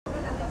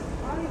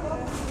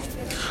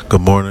Good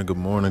morning, good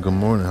morning, good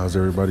morning. How's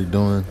everybody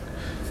doing?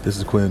 This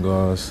is Quinn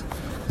Gauze,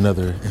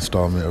 another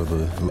installment of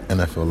the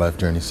NFL Life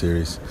Journey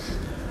series.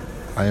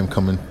 I am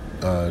coming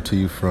to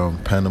you from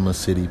Panama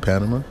City,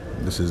 Panama.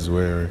 This is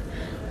where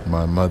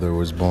my mother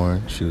was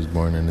born. She was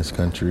born in this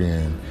country,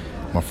 and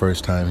my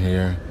first time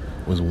here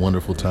was a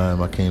wonderful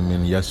time. I came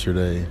in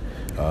yesterday,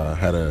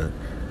 had a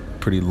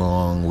pretty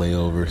long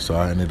layover, so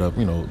I ended up,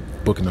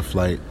 booking a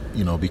flight,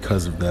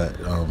 because of that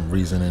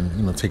reason,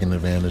 and, taking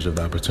advantage of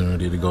the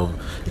opportunity to go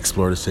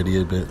explore the city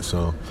a bit.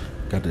 So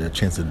got the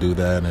chance to do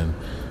that and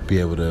be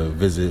able to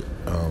visit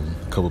a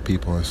couple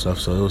people and stuff.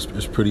 So it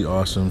was pretty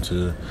awesome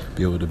to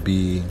be able to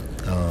be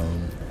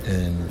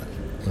in,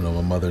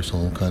 my mother's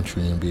home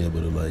country and be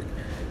able to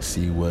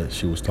see what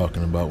she was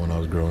talking about when I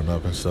was growing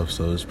up and stuff.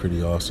 So it's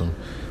pretty awesome.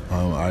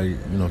 I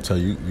tell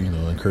you,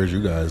 encourage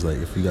you guys,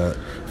 if you got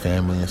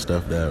family and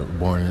stuff that are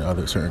born in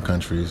other certain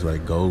countries,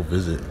 go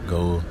visit,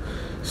 go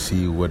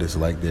see what it's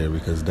like there,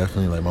 because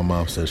definitely, my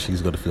mom says,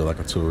 she's going to feel like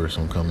a tourist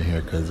when coming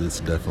here, because it's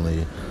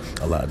definitely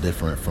a lot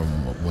different from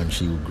when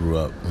she grew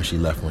up, when she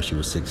left when she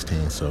was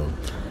 16. So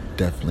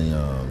definitely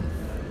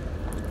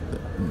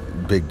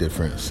big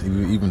difference.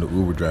 Even the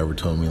Uber driver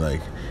told me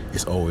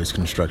it's always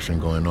construction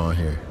going on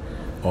here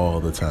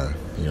all the time,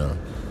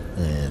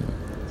 and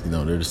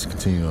they're just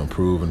continuing to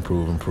improve.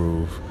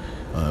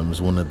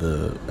 It's one of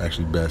the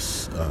actually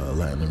best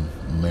Latin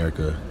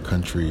America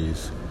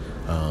countries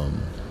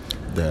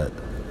that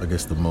I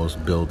guess the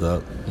most built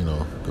up,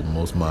 the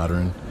most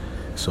modern.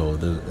 So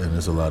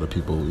there's a lot of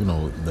people, a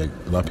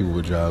lot of people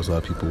with jobs, a lot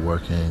of people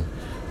working,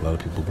 a lot of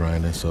people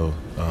grinding. So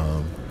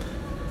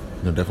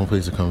definitely a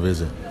place to come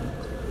visit.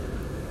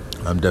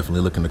 I'm definitely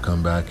looking to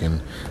come back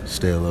and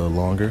stay a little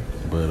longer,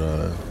 but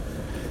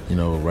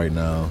right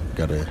now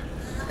gotta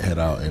head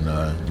out and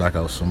knock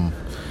out some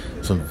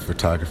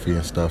photography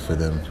and stuff,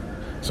 and then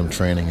some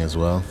training as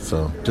well.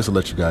 So just to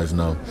let you guys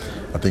know,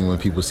 I think when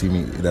people see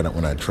me that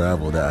when I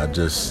travel, that I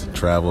just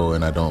travel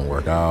and I don't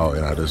work out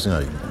and I just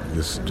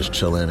just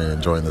chilling and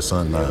enjoying the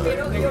sun. Nah,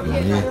 me,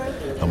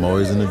 I'm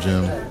always in the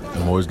gym.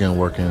 I'm always getting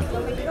working.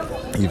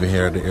 Even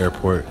here at the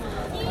airport,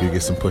 you can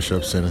get some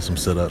push-ups in and some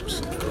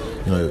sit-ups.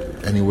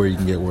 Anywhere you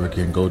can get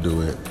working, go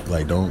do it.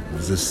 Don't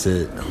just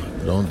sit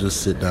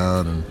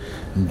down and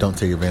don't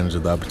take advantage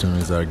of the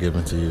opportunities that are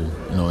given to you.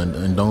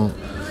 And don't,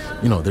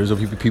 there's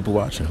people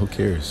watching. Who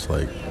cares?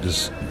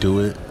 Just do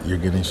it. You're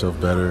getting yourself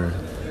better.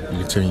 You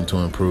continue to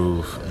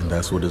improve, and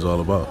that's what it's all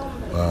about.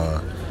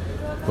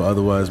 But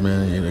otherwise,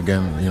 man,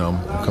 again,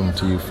 I'm coming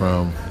to you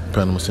from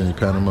Panama City,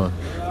 Panama.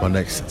 My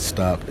next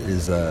stop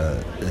is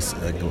I'm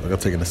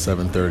taking a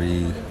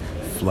 7:30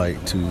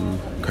 flight to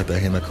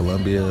Cartagena,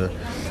 Colombia,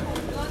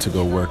 to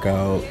go work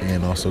out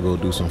and also go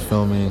do some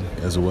filming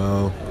as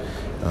well.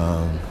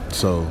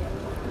 So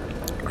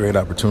great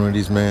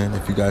opportunities, man.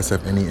 If you guys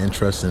have any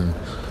interest in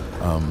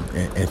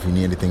if you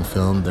need anything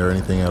filmed or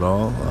anything at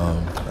all,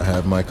 I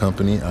have my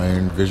company,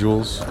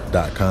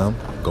 ironvisuals.com.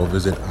 Go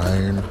visit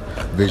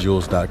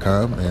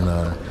ironvisuals.com,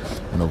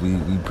 and we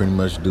pretty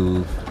much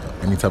do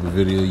any type of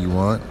video you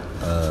want,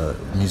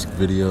 music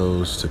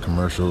videos to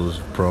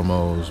commercials,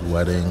 promos,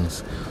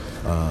 weddings,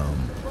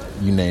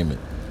 you name it.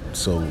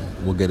 So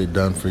we'll get it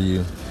done for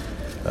you.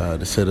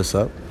 Just hit us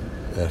up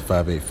at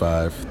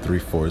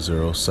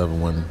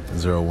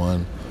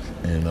 585-340-7101,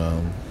 and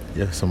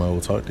somebody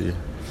will talk to you.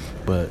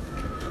 But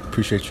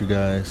appreciate you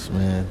guys,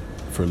 man,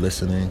 for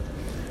listening.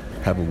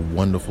 Have a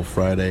wonderful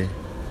Friday,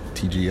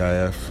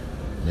 TGIF.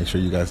 Make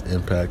sure you guys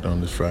impact on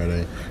this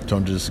Friday.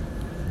 Don't just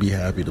be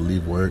happy to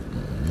leave work.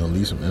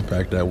 Leave some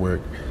impact at work.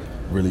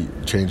 Really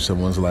change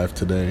someone's life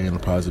today in a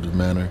positive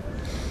manner.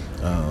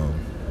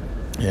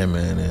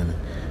 Man, and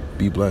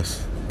be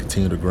blessed.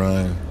 Continue to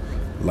grind.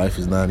 Life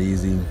is not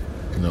easy.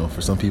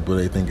 For some people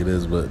they think it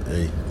is, but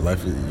hey,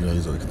 life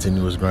is, a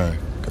continuous grind.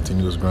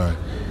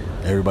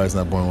 Everybody's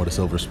not born with a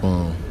silver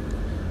spoon.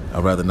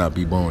 I'd rather not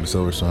be born with a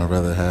silver spoon. I'd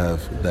rather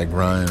have that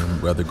grind,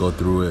 rather go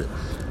through it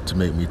to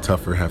make me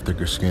tougher, have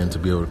thicker skin to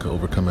be able to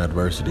overcome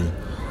adversity.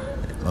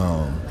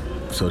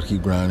 So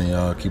keep grinding,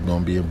 y'all. Keep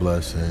on being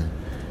blessed, and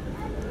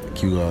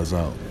Q guys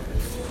out.